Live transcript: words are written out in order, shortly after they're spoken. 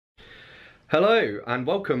Hello and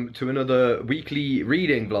welcome to another weekly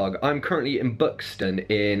reading vlog. I'm currently in Buxton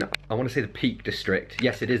in, I want to say the Peak District.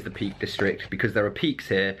 Yes, it is the Peak District because there are peaks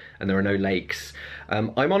here and there are no lakes.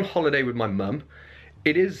 I'm on holiday with my mum.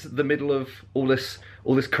 It is the middle of all this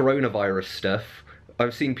coronavirus stuff.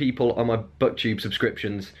 I've seen people on my BookTube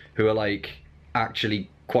subscriptions who are like actually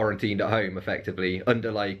quarantined at home effectively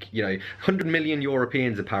under 100 million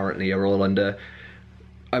Europeans apparently are all under,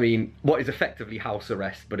 I mean, what is effectively house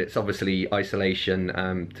arrest, but it's obviously isolation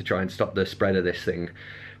to try and stop the spread of this thing.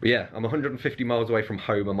 But yeah, I'm 150 miles away from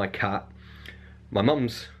home and my cat. My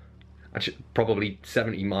mum's actually probably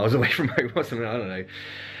 70 miles away from home or something, I don't know.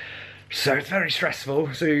 So it's very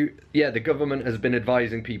stressful. So yeah, the government has been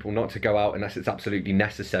advising people not to go out unless it's absolutely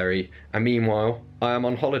necessary. And meanwhile, I am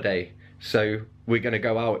on holiday. So we're gonna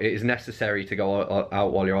go out. It is necessary to go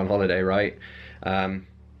out while you're on holiday, right?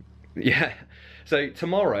 Yeah. So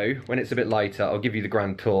tomorrow, when it's a bit lighter, I'll give you the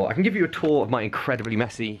grand tour. I can give you a tour of my incredibly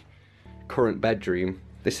messy current bedroom.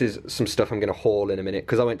 This is some stuff I'm going to haul in a minute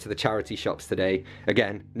because I went to the charity shops today.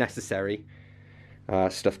 Again, necessary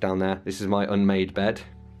stuff down there. This is my unmade bed.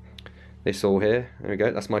 This all here. There we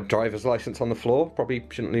go. That's my driver's license on the floor. Probably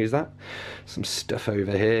shouldn't lose that. Some stuff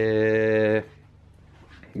over here.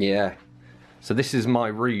 Yeah. So this is my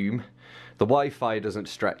room. The Wi-Fi doesn't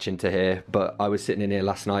stretch into here, but I was sitting in here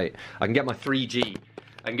last night. I can get my 3G.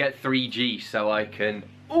 I can get 3G so I can,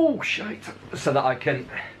 oh shite, so that I can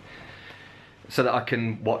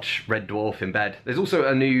watch Red Dwarf in bed. There's also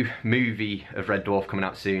a new movie of Red Dwarf coming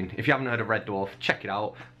out soon. If you haven't heard of Red Dwarf, check it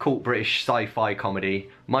out. Cult British sci-fi comedy.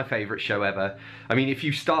 My favourite show ever. I mean, if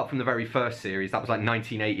you start from the very first series, that was like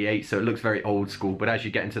 1988, so it looks very old school, but as you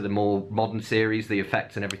get into the more modern series, the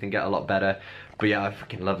effects and everything get a lot better. But yeah, I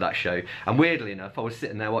fucking love that show. And weirdly enough, I was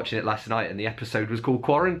sitting there watching it last night and the episode was called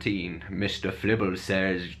Quarantine. Mr. Flibble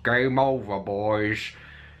says, "Game over, boys."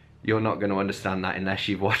 You're not going to understand that unless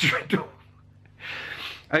you've watched Red Dwarf.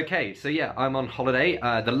 Okay, so yeah, I'm on holiday.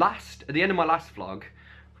 At the end of my last vlog,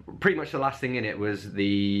 pretty much the last thing in it was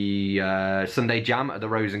the Sunday jam at the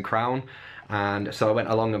Rose and Crown. And so I went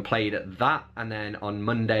along and played at that. And then on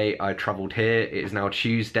Monday, I travelled here. It is now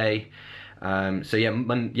Tuesday. So yeah,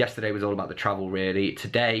 yesterday was all about the travel really.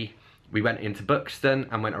 Today, we went into Buxton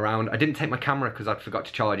and went around. I didn't take my camera because I forgot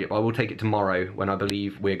to charge it, but I will take it tomorrow when I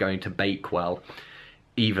believe we're going to Bakewell.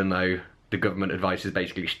 Even though the government advice is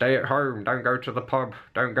basically stay at home, don't go to the pub,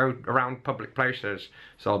 don't go around public places.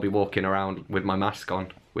 So I'll be walking around with my mask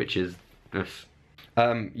on, which is this.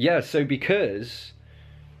 Yeah, so because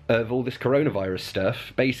of all this coronavirus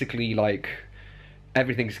stuff, basically like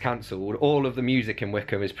everything's cancelled. All of the music in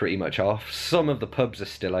Wickham is pretty much off. Some of the pubs are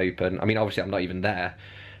still open. I mean, obviously I'm not even there.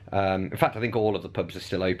 In fact, I think all of the pubs are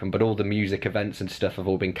still open, but all the music events and stuff have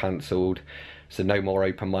all been cancelled. So no more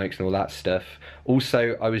open mics and all that stuff.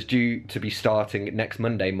 Also, I was due to be starting next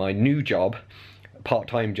Monday my new job,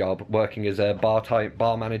 part-time job, working as a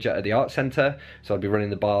bar manager at the Arts Centre. So I'd be running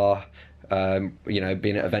the bar, you know,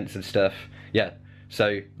 being at events and stuff. Yeah,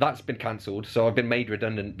 so that's been cancelled. So I've been made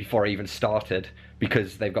redundant before I even started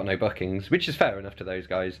because they've got no bookings, which is fair enough to those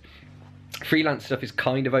guys. Freelance stuff is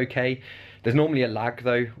kind of okay. There's normally a lag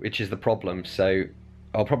though, which is the problem. So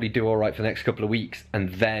I'll probably do all right for the next couple of weeks, and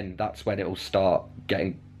then that's when it will start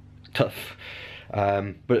getting tough.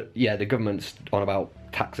 But yeah, the government's on about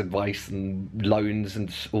tax advice and loans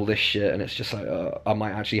and all this shit, and it's just like I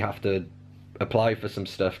might actually have to apply for some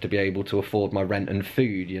stuff to be able to afford my rent and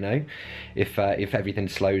food, you know, if everything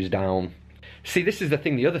slows down. See, this is the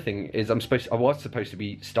thing. The other thing is I was supposed to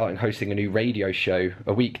be starting hosting a new radio show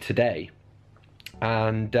a week today,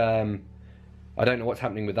 and I don't know what's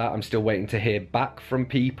happening with that. I'm still waiting to hear back from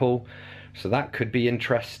people, so that could be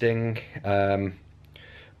interesting.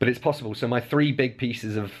 But it's possible. So my three big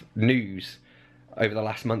pieces of news over the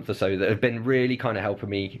last month or so that have been really kind of helping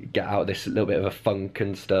me get out of this little bit of a funk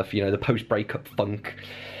and stuff, you know, the post-breakup funk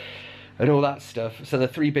and all that stuff. So the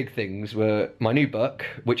three big things were my new book,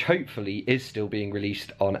 which hopefully is still being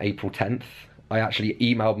released on April 10th. I actually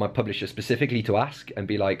emailed my publisher specifically to ask and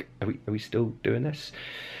be like, are we still doing this?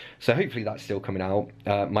 So hopefully that's still coming out.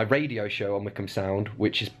 My radio show on Wickham Sound,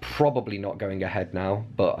 which is probably not going ahead now,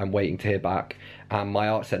 but I'm waiting to hear back. And my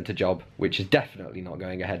art centre job, which is definitely not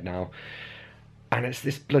going ahead now. And it's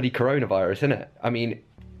this bloody coronavirus, isn't it? I mean,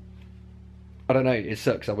 I don't know, it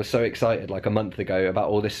sucks. I was so excited like a month ago about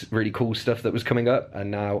all this really cool stuff that was coming up.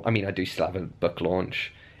 And now, I mean, I do still have a book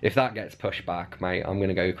launch. If that gets pushed back, mate, I'm going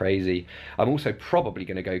to go crazy. I'm also probably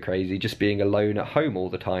going to go crazy just being alone at home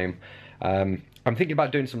all the time. I'm thinking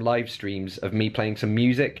about doing some live streams of me playing some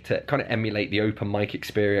music to kind of emulate the open mic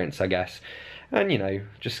experience, I guess. and, you know,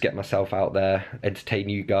 just get myself out there, entertain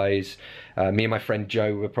you guys. Me and my friend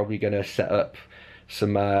Joe were probably going to set up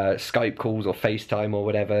some Skype calls or FaceTime or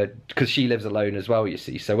whatever, because she lives alone as well, you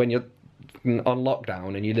see. So when you're on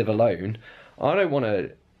lockdown and you live alone, I don't want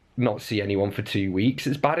to not see anyone for 2 weeks.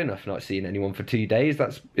 It's bad enough not seeing anyone for 2 days.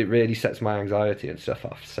 It really sets my anxiety and stuff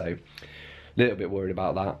off. So a little bit worried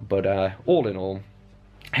about that, but all in all,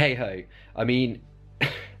 hey ho. I mean,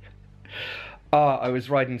 I was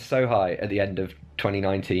riding so high at the end of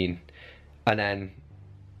 2019, and then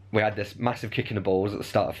we had this massive kick in the balls at the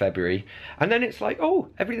start of February, and then it's like, oh,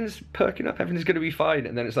 everything's perking up, everything's going to be fine,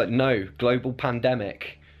 and then it's like, no, global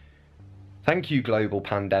pandemic. Thank you, global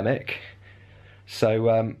pandemic.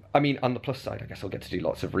 So, I mean, on the plus side, I guess I'll get to do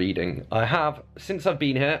lots of reading. Since I've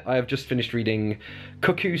been here, I have just finished reading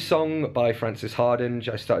Cuckoo Song by Frances Hardinge.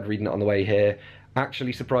 I started reading it on the way here.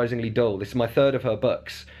 Actually, surprisingly dull. This is my third of her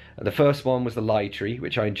books. The first one was The Lie Tree,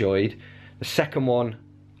 which I enjoyed. The second one,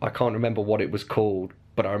 I can't remember what it was called,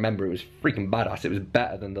 but I remember it was freaking badass. It was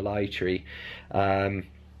better than The Lie Tree. And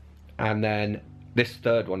then this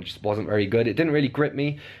third one just wasn't very good. It didn't really grip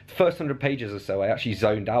me. The first 100 pages or so, I actually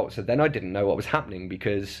zoned out, so then I didn't know what was happening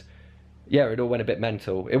because, yeah, it all went a bit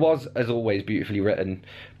mental. It was, as always, beautifully written,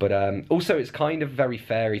 but also it's kind of very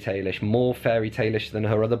fairy tale-ish, more fairy tale-ish than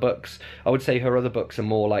her other books. I would say her other books are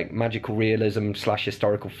more like magical realism /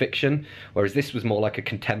 historical fiction, whereas this was more like a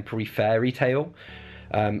contemporary fairy tale.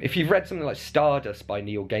 If you've read something like Stardust by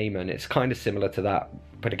Neil Gaiman, it's kind of similar to that,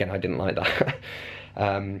 but again, I didn't like that.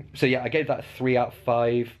 So yeah, I gave that a 3 out of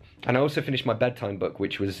 5, and I also finished my bedtime book,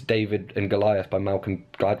 which was David and Goliath by Malcolm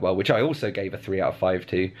Gladwell, which I also gave a 3 out of 5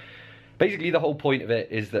 to. Basically, the whole point of it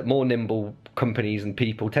is that more nimble companies and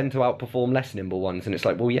people tend to outperform less nimble ones, and it's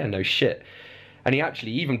like, well, yeah, no shit. And he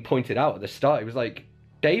actually even pointed out at the start, he was like,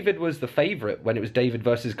 David was the favourite when it was David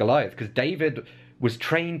versus Goliath, because David was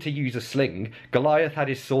trained to use a sling, Goliath had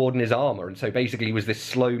his sword and his armour, and so basically was this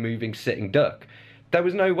slow-moving sitting duck. There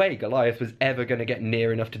was no way Goliath was ever going to get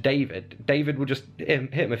near enough to David. David would just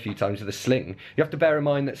hit him a few times with a sling. You have to bear in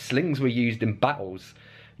mind that slings were used in battles,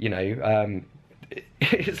 you know.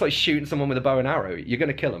 It's like shooting someone with a bow and arrow. You're going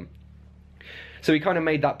to kill them. So he kind of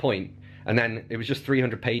made that point, and then it was just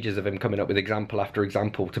 300 pages of him coming up with example after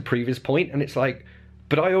example to prove his point, and it's like,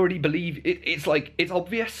 but I already believe it. It's like, it's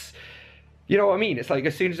obvious. You know what I mean? It's like,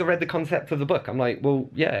 as soon as I read the concept of the book, I'm like, well,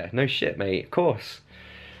 yeah, no shit, mate, of course.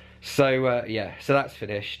 So, yeah, so that's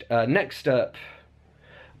finished. Next up,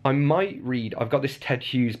 I might read, I've got this Ted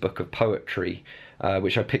Hughes book of poetry,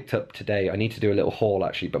 which I picked up today. I need to do a little haul,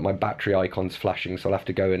 actually, but my battery icon's flashing, so I'll have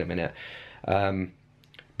to go in a minute.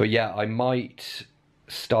 But yeah, I might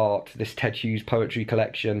start this Ted Hughes poetry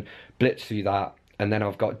collection, blitz through that, and then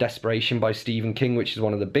I've got Desperation by Stephen King, which is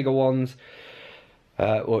one of the bigger ones.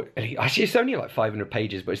 Or actually, it's only like 500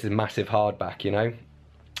 pages, but it's this massive hardback, you know?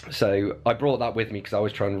 So I brought that with me because I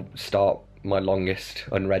always try and start my longest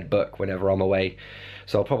unread book whenever I'm away.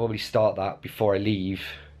 So I'll probably start that before I leave,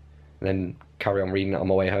 and then carry on reading it on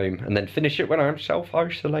my way home, and then finish it when I'm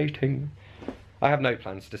self-isolating. I have no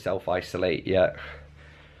plans to self-isolate yet.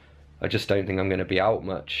 I just don't think I'm going to be out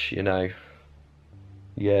much, you know.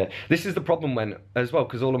 Yeah, this is the problem when, as well,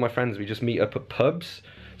 because all of my friends, we just meet up at pubs.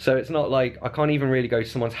 So it's not like, I can't even really go to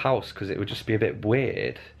someone's house because it would just be a bit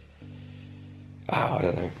weird. Oh, I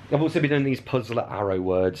don't know. I've also been doing these puzzle arrow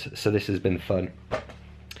words, so this has been fun.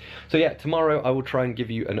 So yeah, tomorrow I will try and give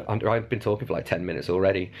you I've been talking for like 10 minutes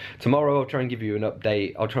already. Tomorrow I'll try and give you an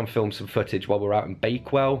update. I'll try and film some footage while we're out in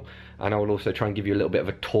Bakewell, and I will also try and give you a little bit of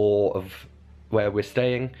a tour of where we're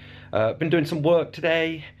staying. Been doing some work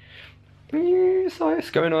today. So it's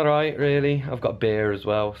going alright, really. I've got beer as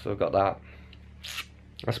well, so I've got that.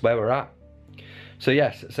 That's where we're at. So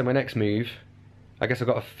yes, so my next move, I guess I've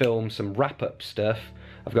got to film some wrap-up stuff.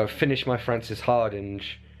 I've got to finish my Frances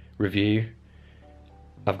Hardinge review.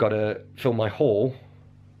 I've got to film my haul.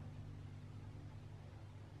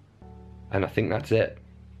 And I think that's it.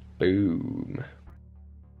 Boom.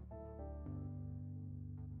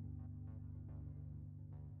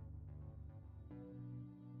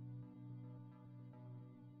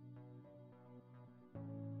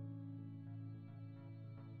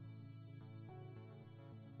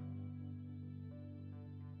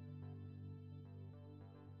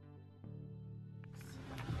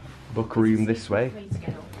 Book room this way.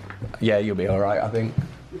 Yeah, you'll be alright, I think.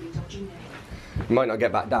 You might not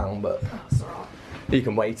get back down, but you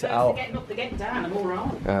can wait it out. Getting up to get down, I'm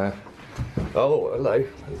alright. Oh, hello.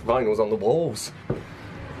 There's vinyls on the walls.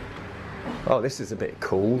 Oh, this is a bit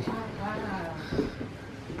cool. Oh, wow.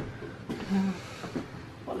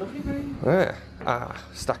 What a lovely room. Yeah.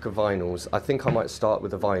 Stack of vinyls. I think I might start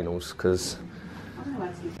with the vinyls, because... I don't know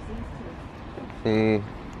how to use these.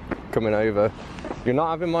 Coming over. You're not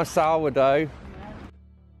having my sourdough.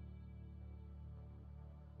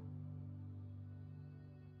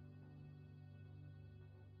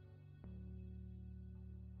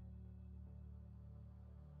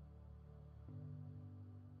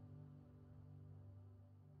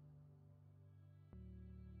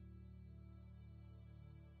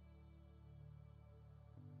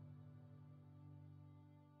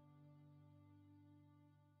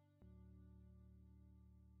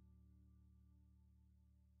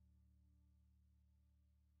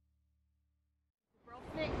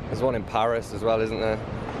 There's one in Paris as well, isn't there?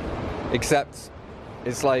 Except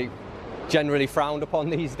it's like generally frowned upon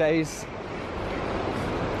these days.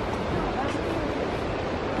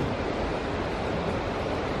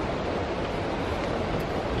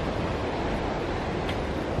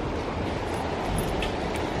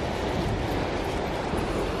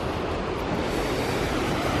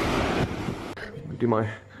 Do my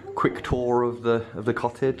quick tour of the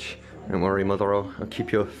cottage. Don't worry, Mother, I'll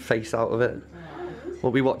keep your face out of it. What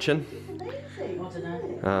are we watching?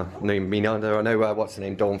 No, me neither. I know what's the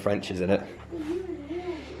name, Dawn French is in it.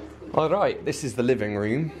 Alright, this is the living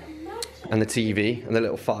room, and the TV, and the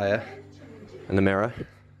little fire, and the mirror.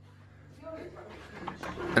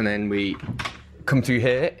 And then we come through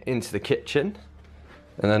here into the kitchen,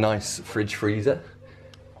 and a nice fridge freezer,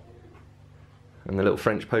 and the little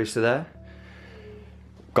French poster there.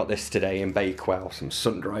 Got this today in Bakewell, some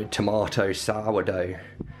sun-dried tomato sourdough.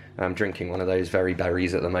 I'm drinking one of those very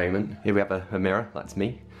berries at the moment. Here we have a mirror, that's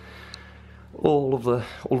me. All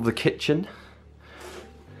of the kitchen.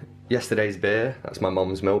 Yesterday's beer, that's my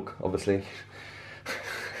mum's milk, obviously.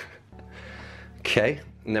 Okay,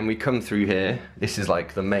 and then we come through here. This is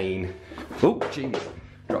like the main, oh gee,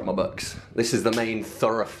 dropped my books. This is the main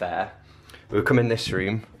thoroughfare. We'll come in this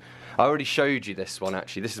room. I already showed you this one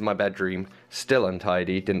actually. This is my bedroom, still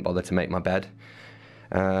untidy, didn't bother to make my bed.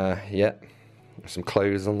 Yeah. Some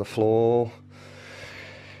clothes on the floor.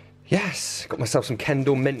 Yes, got myself some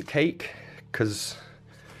Kendall mint cake because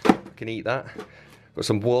I can eat that. Got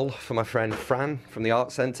some wool for my friend Fran from the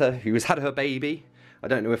art centre who has had her baby. I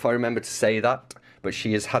don't know if I remember to say that, but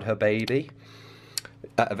she has had her baby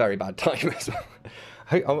at a very bad time as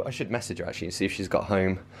well. I should message her actually and see if she's got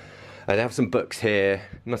home. I have some books here,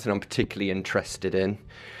 nothing I'm particularly interested in.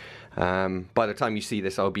 By the time you see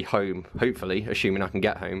this, I'll be home, hopefully, assuming I can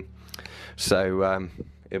get home. So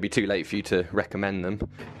it'll be too late for you to recommend them.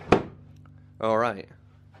 Alright,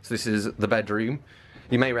 so this is the bedroom.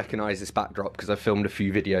 You may recognise this backdrop because I've filmed a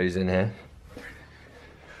few videos in here.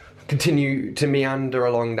 Continue to meander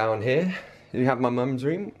along down here. You have my mum's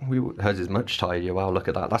room. Hers is much tidier. Wow, look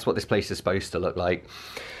at that. That's what this place is supposed to look like.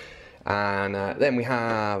 And then we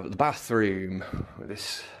have the bathroom with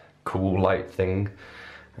this cool light thing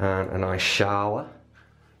and a nice shower.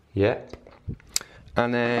 Yep.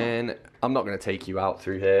 And then I'm not going to take you out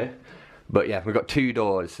through here, but yeah, we've got two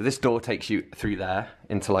doors. So this door takes you through there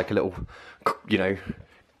into like a little, you know,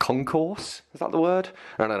 concourse. Is that the word?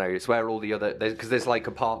 I don't know. It's where all the other, because there's like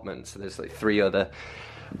apartments. So there's like 3 other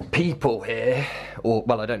people here, or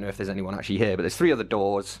well, I don't know if there's anyone actually here, but there's 3 other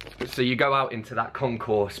doors. So you go out into that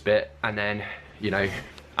concourse bit, and then you know,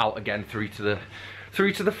 out again through to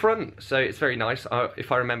the front. So it's very nice.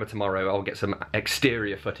 If I remember tomorrow, I'll get some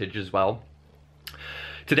exterior footage as well.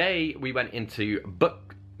 Today we went into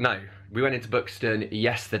Buxton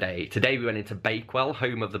yesterday. Today we went into Bakewell,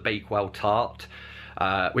 home of the Bakewell tart,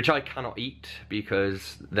 which I cannot eat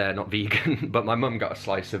because they're not vegan, but my mum got a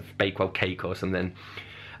slice of Bakewell cake or something.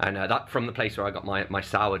 And that from the place where I got my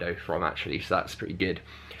sourdough from actually, so that's pretty good.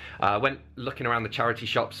 Went looking around the charity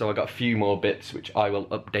shop, so I got a few more bits which I will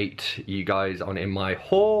update you guys on in my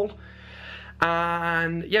haul.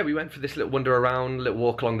 And yeah, we went for this little wander around, little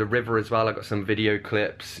walk along the river as well. I got some video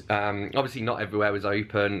clips. Obviously not everywhere was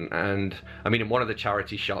open, and I mean in one of the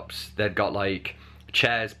charity shops they'd got like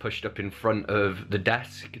chairs pushed up in front of the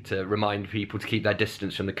desk to remind people to keep their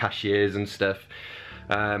distance from the cashiers and stuff.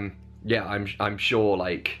 Yeah, I'm sure,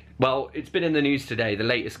 like, well, it's been in the news today. The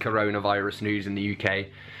latest coronavirus news in the UK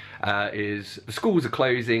is the schools are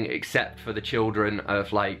closing except for the children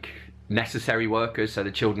of like necessary workers, so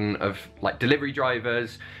the children of like delivery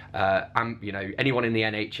drivers, and you know, anyone in the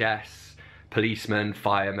NHS, policemen,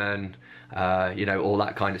 firemen, you know, all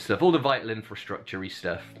that kind of stuff, all the vital infrastructure-y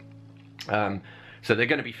stuff. So there are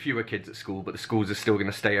going to be fewer kids at school, but the schools are still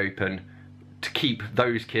going to stay open to keep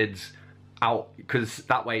those kids out, because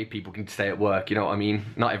that way people can stay at work, you know what I mean?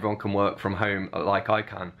 Not everyone can work from home like I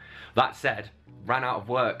can. That said, ran out of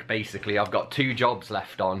work basically. I've got 2 jobs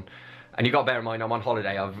left on, and you got to bear in mind I'm on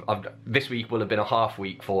holiday. This week will have been a half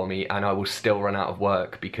week for me, and I will still run out of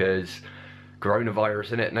work because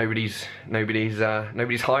coronavirus, innit?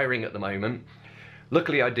 Nobody's hiring at the moment.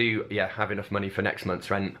 Luckily I do, yeah, have enough money for next month's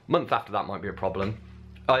rent. Month after that might be a problem.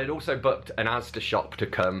 I had also booked an Asda shop to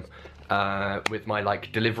come with my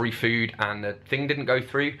like delivery food, and the thing didn't go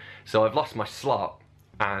through, so I've lost my slot,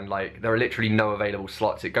 and like there are literally no available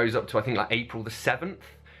slots. It goes up to I think like April the 7th,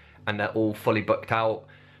 and they're all fully booked out.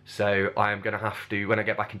 So I am gonna have to, when I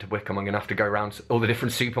get back into Wickham, I'm gonna have to go around all the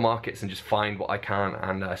different supermarkets and just find what I can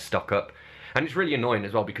and stock up. And it's really annoying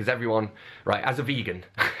as well because everyone, right, as a vegan,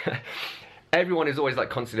 everyone is always like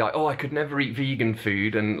constantly like, oh, I could never eat vegan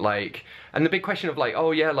food, and like, and the big question of like,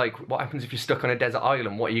 oh yeah, like what happens if you're stuck on a desert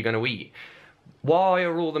island, what are you gonna eat? Why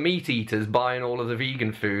are all the meat eaters buying all of the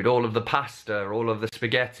vegan food, all of the pasta, all of the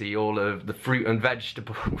spaghetti, all of the fruit and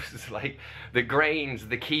vegetables, like the grains,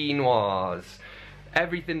 the quinoas,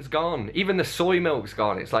 everything's gone. Even the soy milk's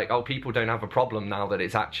gone. It's like, oh, people don't have a problem now that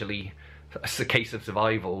it's actually a case of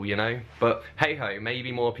survival, you know? But hey ho,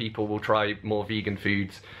 maybe more people will try more vegan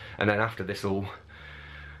foods, and then after this all,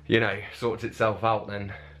 you know, sorts itself out,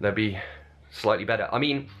 then they'll be slightly better. I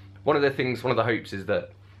mean, one of the hopes is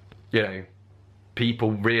that, you know,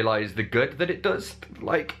 people realise the good that it does.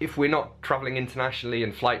 Like, if we're not travelling internationally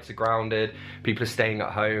and flights are grounded, people are staying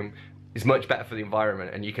at home, it's much better for the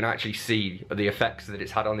environment, and you can actually see the effects that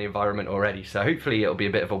it's had on the environment already. So hopefully it'll be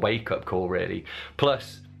a bit of a wake-up call, really.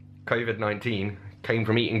 Plus, COVID-19 came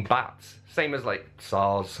from eating bats. Same as like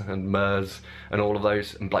SARS and MERS and all of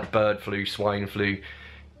those, and like bird flu, swine flu.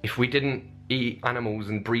 If we didn't eat animals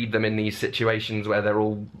and breed them in these situations where they're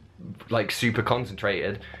all like super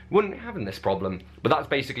concentrated, we wouldn't be having this problem. But that's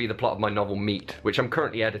basically the plot of my novel Meat, which I'm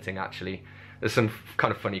currently editing actually. There's some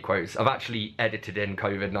kind of funny quotes. I've actually edited in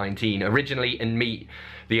COVID-19. Originally in Meat,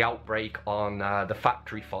 the outbreak on the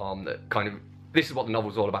factory farm that kind of, this is what the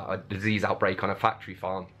novel's all about, a disease outbreak on a factory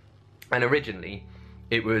farm. And originally,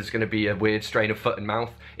 it was going to be a weird strain of foot and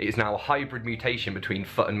mouth. It is now a hybrid mutation between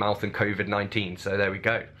foot and mouth and COVID-19, so there we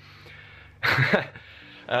go.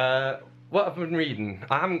 What have I been reading?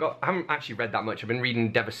 I haven't actually read that much. I've been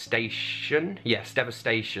reading Devastation. Yes,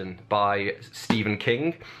 Devastation by Stephen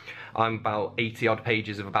King. I'm about 80 odd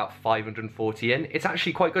pages of about 540 in. It's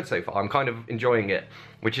actually quite good so far. I'm kind of enjoying it,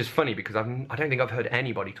 which is funny because I don't think I've heard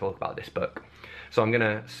anybody talk about this book. So I'm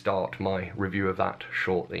gonna start my review of that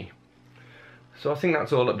shortly. So I think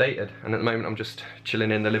that's all updated, and at the moment I'm just chilling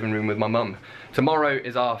in the living room with my mum. Tomorrow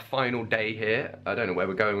is our final day here. I don't know where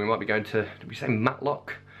we're going. We might be going to, did we say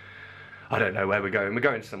Matlock? I don't know where we're going. We're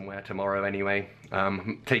going somewhere tomorrow anyway.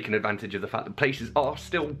 Taking advantage of the fact that places are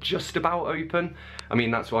still just about open. I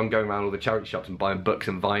mean, that's why I'm going around all the charity shops and buying books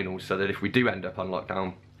and vinyls, so that if we do end up on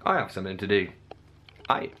lockdown, I have something to do.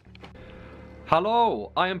 Aye.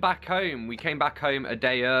 Hello, I am back home. We came back home a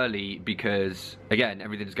day early because, again,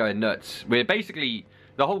 everything's going nuts. We're basically,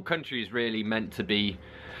 the whole country is really meant to be,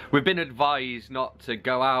 we've been advised not to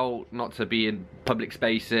go out, not to be in public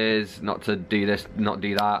spaces, not to do this, not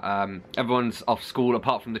do that. Everyone's off school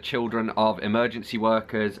apart from the children of emergency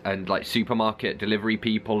workers and like supermarket delivery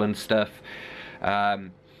people and stuff.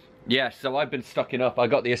 Yeah, so I've been stocking up. I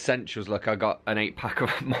got the essentials. Look, I got an 8-pack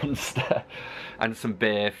of Monster and some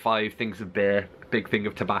beer, 5 things of beer, big thing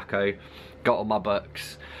of tobacco, got all my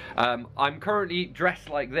books. I'm currently dressed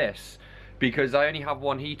like this because I only have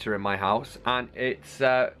one heater in my house and it's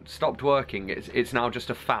stopped working. It's now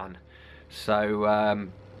just a fan. So,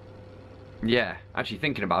 yeah, actually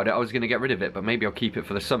thinking about it, I was going to get rid of it, but maybe I'll keep it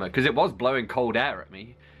for the summer because it was blowing cold air at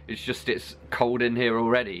me. It's just, it's cold in here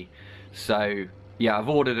already. So, yeah, I've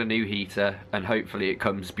ordered a new heater and hopefully it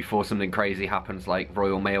comes before something crazy happens like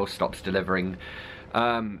Royal Mail stops delivering.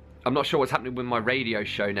 I'm not sure what's happening with my radio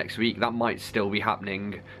show next week. That might still be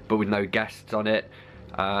happening, but with no guests on it.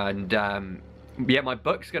 And yeah, my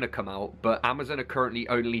book's going to come out, but Amazon are currently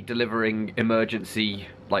only delivering emergency,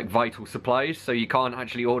 like, vital supplies, so you can't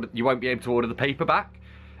actually order, you won't be able to order the paperback,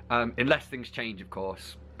 unless things change, of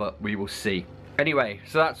course, but we will see. Anyway,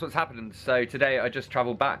 so that's what's happening. So today I just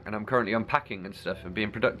travelled back and I'm currently unpacking and stuff and being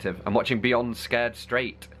productive. I'm watching Beyond Scared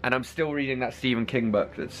Straight and I'm still reading that Stephen King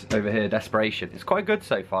book that's over here, Desperation. It's quite good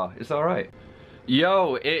so far. It's alright.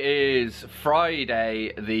 Yo, it is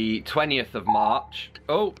Friday the 20th of March.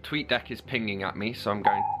 Oh, TweetDeck is pinging at me, so I'm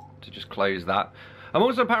going to just close that. I'm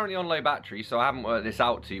also apparently on low battery, so I haven't worked this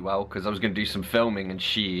out too well because I was going to do some filming and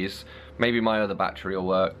shees. Maybe my other battery will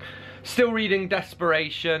work. Still reading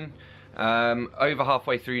Desperation. Over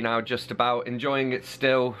halfway through now, just about. Enjoying it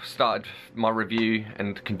still. Started my review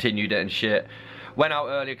and continued it and shit. Went out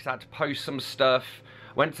earlier because I had to post some stuff.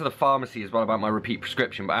 Went to the pharmacy as well about my repeat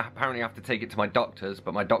prescription, but I apparently have to take it to my doctor's,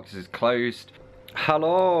 but my doctor's is closed.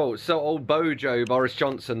 Hello! So old Bojo, Boris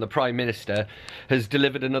Johnson, the Prime Minister, has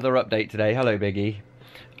delivered another update today. Hello, Biggie.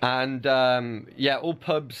 And yeah, all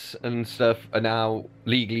pubs and stuff are now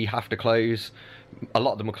legally have to close. A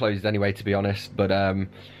lot of them are closed anyway, to be honest. But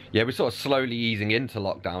yeah, we're sort of slowly easing into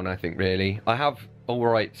lockdown, I think, really. I have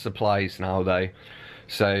alright supplies now, though.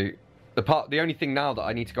 So the only thing now that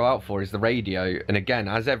I need to go out for is the radio. And again,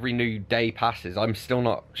 as every new day passes, I'm still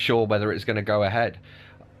not sure whether it's going to go ahead.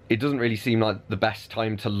 It doesn't really seem like the best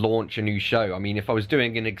time to launch a new show. I mean, if I was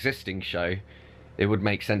doing an existing show, it would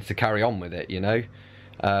make sense to carry on with it, you know?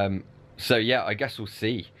 So yeah, I guess we'll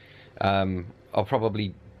see. I'll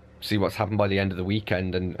probably see what's happened by the end of the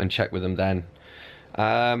weekend and check with them then.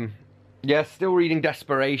 Yeah, still reading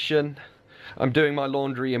Desperation. I'm doing my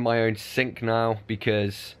laundry in my own sink now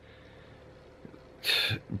because,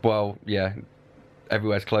 well, yeah,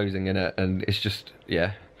 everywhere's closing in it and it's just,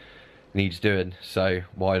 yeah, needs doing, so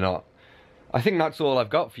why not? I think that's all I've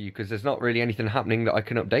got for you because there's not really anything happening that I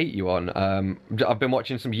can update you on. I've been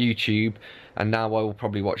watching some YouTube and now I will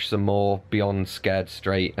probably watch some more Beyond Scared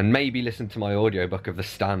Straight and maybe listen to my audiobook of The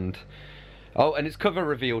Stand. Oh, and it's cover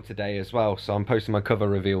reveal today as well, so I'm posting my cover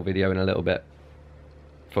reveal video in a little bit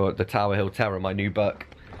for The Tower Hill Terror, my new book.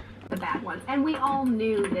 The bad ones, and we all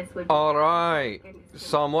knew this would be. Alright,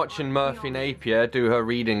 so I'm watching Merphy Napier do her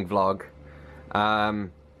reading vlog.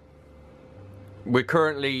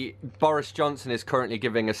 Boris Johnson is currently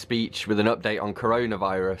giving a speech with an update on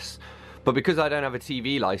coronavirus. But because I don't have a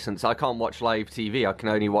TV license, I can't watch live TV. I can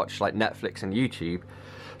only watch like Netflix and YouTube.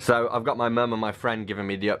 So I've got my mum and my friend giving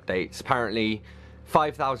me the updates. Apparently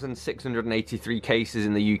 5,683 cases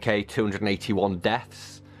in the UK, 281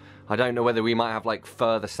 deaths. I don't know whether we might have like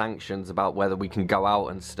further sanctions about whether we can go out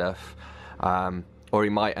and stuff. Or he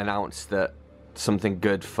might announce that something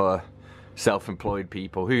good for self-employed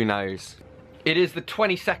people. Who knows? It is the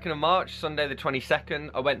 22nd of March, Sunday the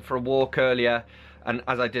 22nd. I went for a walk earlier, and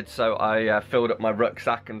as I did so, I filled up my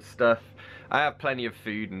rucksack and stuff. I have plenty of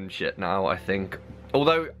food and shit now, I think.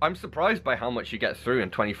 Although, I'm surprised by how much you get through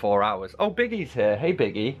in 24 hours. Oh, Biggie's here. Hey,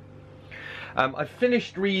 Biggie. I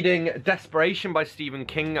finished reading Desperation by Stephen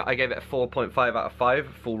King. I gave it a 4.5 out of 5.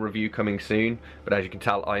 Full review coming soon, but as you can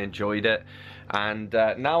tell, I enjoyed it. And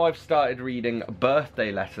now I've started reading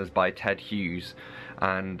Birthday Letters by Ted Hughes.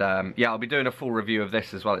 And yeah, I'll be doing a full review of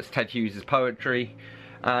this as well. It's Ted Hughes' poetry.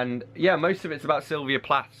 And yeah, most of it's about Sylvia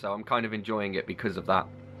Plath, so I'm kind of enjoying it because of that.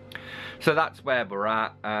 So that's where we're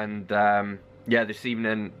at. And yeah, this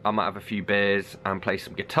evening I might have a few beers and play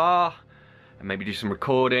some guitar. And maybe do some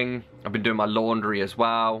recording. I've been doing my laundry as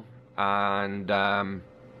well. And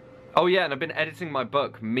oh yeah, and I've been editing my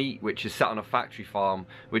book, Meat, which is set on a factory farm.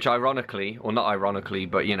 Which ironically, or not ironically,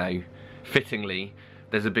 but you know, fittingly,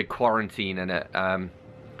 there's a big quarantine in it.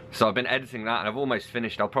 So I've been editing that and I've almost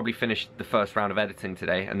finished. I'll probably finish the first round of editing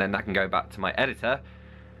today and then that can go back to my editor.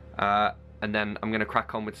 And then I'm going to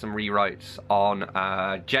crack on with some rewrites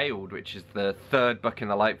on Jailed, which is the third book in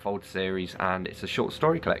the Lightfold series, and it's a short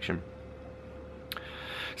story collection.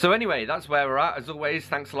 So anyway, that's where we're at. As always,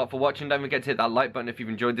 thanks a lot for watching. Don't forget to hit that like button if you've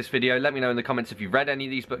enjoyed this video. Let me know in the comments if you've read any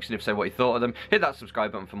of these books and if so, what you thought of them. Hit that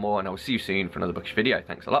subscribe button for more and I will see you soon for another bookish video.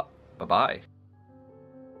 Thanks a lot. Bye-bye.